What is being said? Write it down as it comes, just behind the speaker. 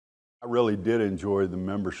I really did enjoy the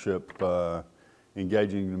membership,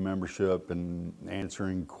 engaging the membership and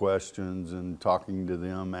answering questions and talking to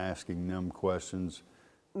them, asking them questions.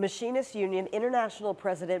 Machinists Union International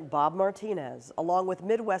President Bob Martinez, along with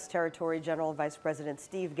Midwest Territory General Vice President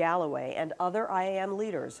Steve Galloway and other IAM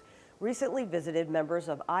leaders, recently visited members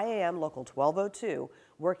of IAM Local 1202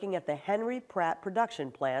 working at the Henry Pratt production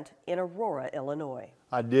plant in Aurora, Illinois.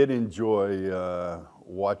 I did enjoy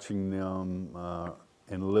watching them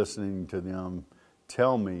and listening to them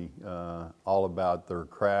tell me all about their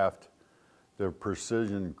craft. Their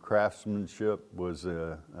precision craftsmanship was,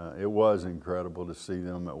 it was incredible to see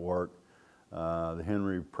them at work. The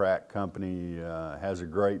Henry Pratt Company has a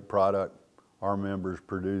great product. Our members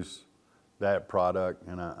produce that product,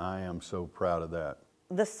 and I am so proud of that.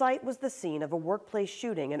 The site was the scene of a workplace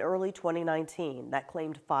shooting in early 2019 that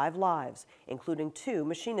claimed 5 lives, including 2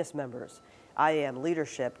 Machinist members. IAM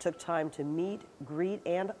leadership took time to meet, greet,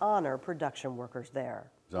 and honor production workers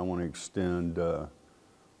there. I want to extend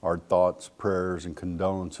our thoughts, prayers, and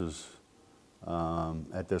condolences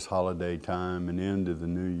at this holiday time and into the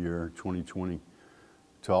new year, 2020,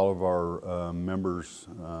 to all of our members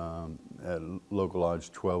at Local Lodge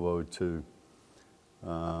 1202,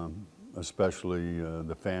 especially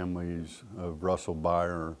the families of Russell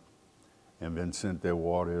Byer and Vincente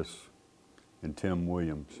Juarez and Tim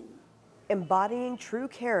Williams. Embodying true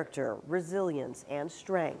character, resilience, and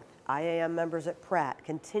strength, IAM members at Pratt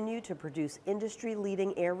continue to produce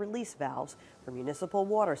industry-leading air release valves for municipal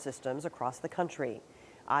water systems across the country.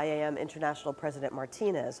 IAM International President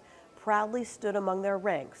Martinez proudly stood among their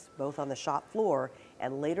ranks, both on the shop floor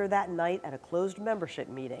and later that night at a closed membership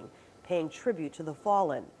meeting, paying tribute to the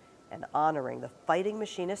fallen and honoring the fighting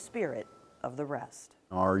machinist spirit of the rest.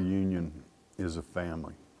 Our union is a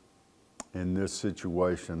family, and this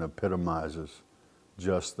situation epitomizes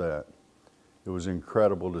just that. It was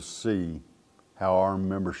incredible to see how our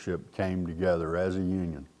membership came together as a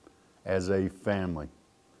union, as a family,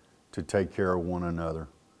 to take care of one another.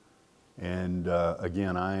 And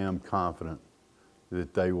again, I am confident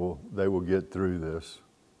that they will get through this.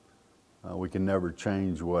 We can never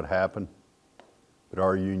change what happened, but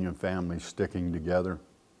our union family is sticking together,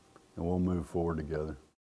 and we'll move forward together.